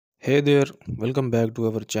Hey there, welcome back to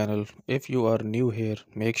our channel. If you are new here,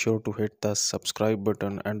 make sure to hit the subscribe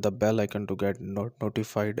button and the bell icon to get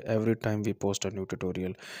notified every time we post a new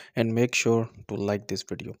tutorial. And make sure to like this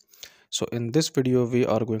video. So in this video, we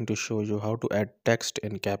are going to show you how to add text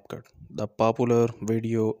in Capcut, the popular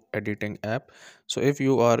video editing app. So if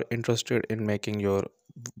you are interested in making your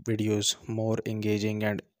videos more engaging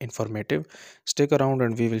and informative, stick around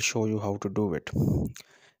and we will show you how to do it.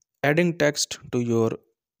 Adding text to your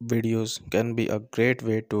videos can be a great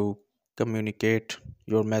way to communicate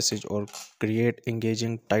your message or create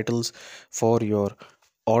engaging titles for your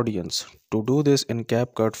audience. To do this in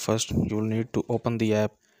CapCut, first you'll need to open the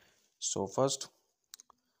app. So first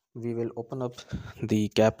we will open up the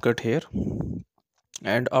CapCut here,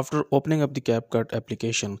 and after opening up the CapCut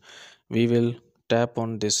application, we will tap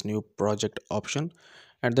on this new project option,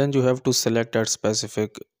 and then you have to select that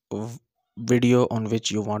specific v- video on which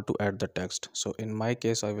you want to add the text. So in my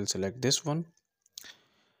case I will select this one,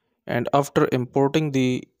 and after importing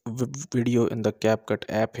the video in the CapCut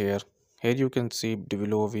app, here you can see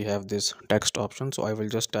below we have this text option. So I will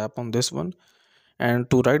just tap on this one, and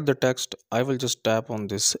to write the text I will just tap on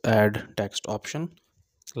this add text option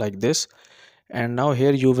like this. And now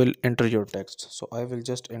here you will enter your text. So I will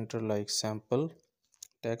just enter like sample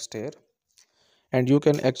text here, and you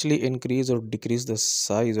can actually increase or decrease the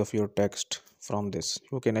size of your text. From this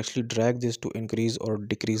you can actually drag this to increase or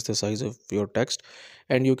decrease the size of your text,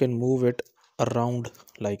 and you can move it around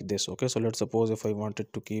like this. Okay, so let's suppose if I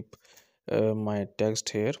wanted to keep my text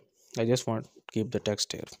here, I just want to keep the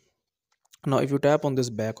text here. Now if you tap on this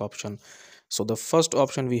back option, so the first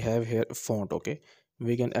option we have here, font. Okay,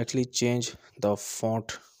 we can actually change the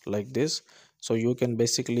font like this. So you can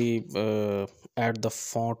basically add the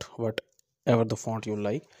font, whatever the font you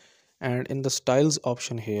like. And in the styles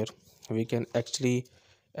option here, we can actually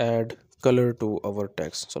add color to our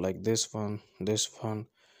text, so like this one,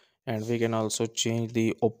 and we can also change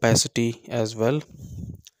the opacity as well.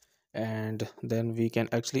 And then we can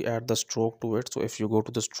actually add the stroke to it. So if you go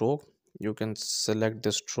to the stroke, you can select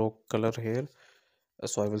the stroke color here.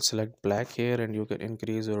 So I will select black here, and you can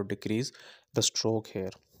increase or decrease the stroke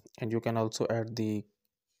here. And you can also add the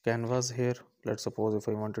canvas here. Let's suppose if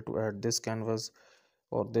I wanted to add this canvas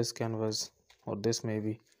or this canvas or this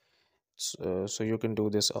maybe. So you can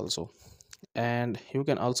do this also. And you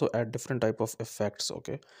can also add different type of effects.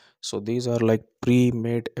 Okay, so these are like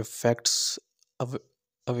pre-made effects av-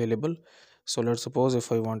 available. So let's suppose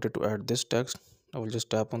if I wanted to add this text, I will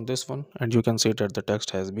just tap on this one, and you can see that the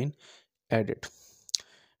text has been added.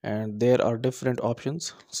 And there are different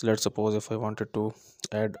options. So let's suppose if I wanted to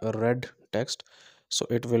add a red text, so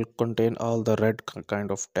it will contain all the red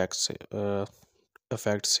kind of text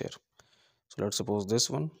effects here. So let's suppose this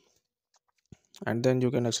one, and then you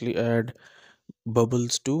can actually add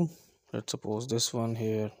bubbles too. Let's suppose this one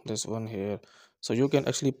here, this one here. So you can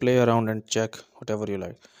actually play around and check whatever you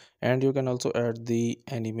like. And you can also add the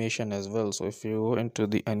animation as well. So if you go into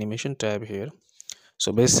the animation tab here,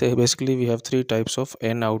 so basically we have three types of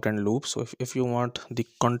in, out, and loop. So if you want the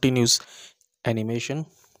continuous animation,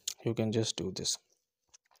 you can just do this.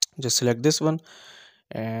 Just select this one,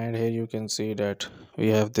 and here you can see that we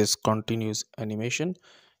have this continuous animation.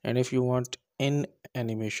 And if you want in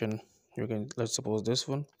animation, you can, let's suppose this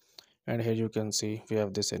one, and here you can see we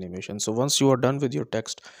have this animation. So once you are done with your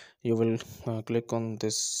text, you will click on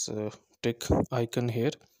this tick icon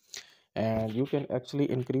here, and you can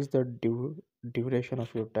actually increase the duration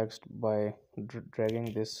of your text by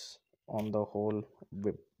dragging this on the whole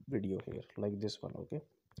video here like this one. Okay,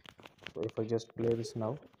 so if I just play this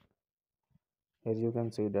now, as you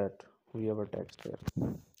can see that we have a text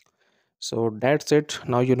here. So that's it.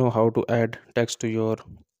 Now you know how to add text to your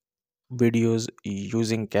videos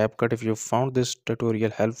using CapCut. If you found this tutorial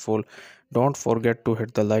helpful, don't forget to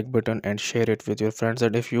hit the like button and share it with your friends.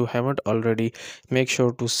 And if you haven't already, make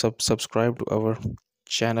sure to subscribe to our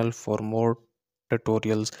channel for more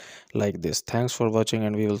tutorials like this. Thanks for watching,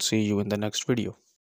 and we will see you in the next video.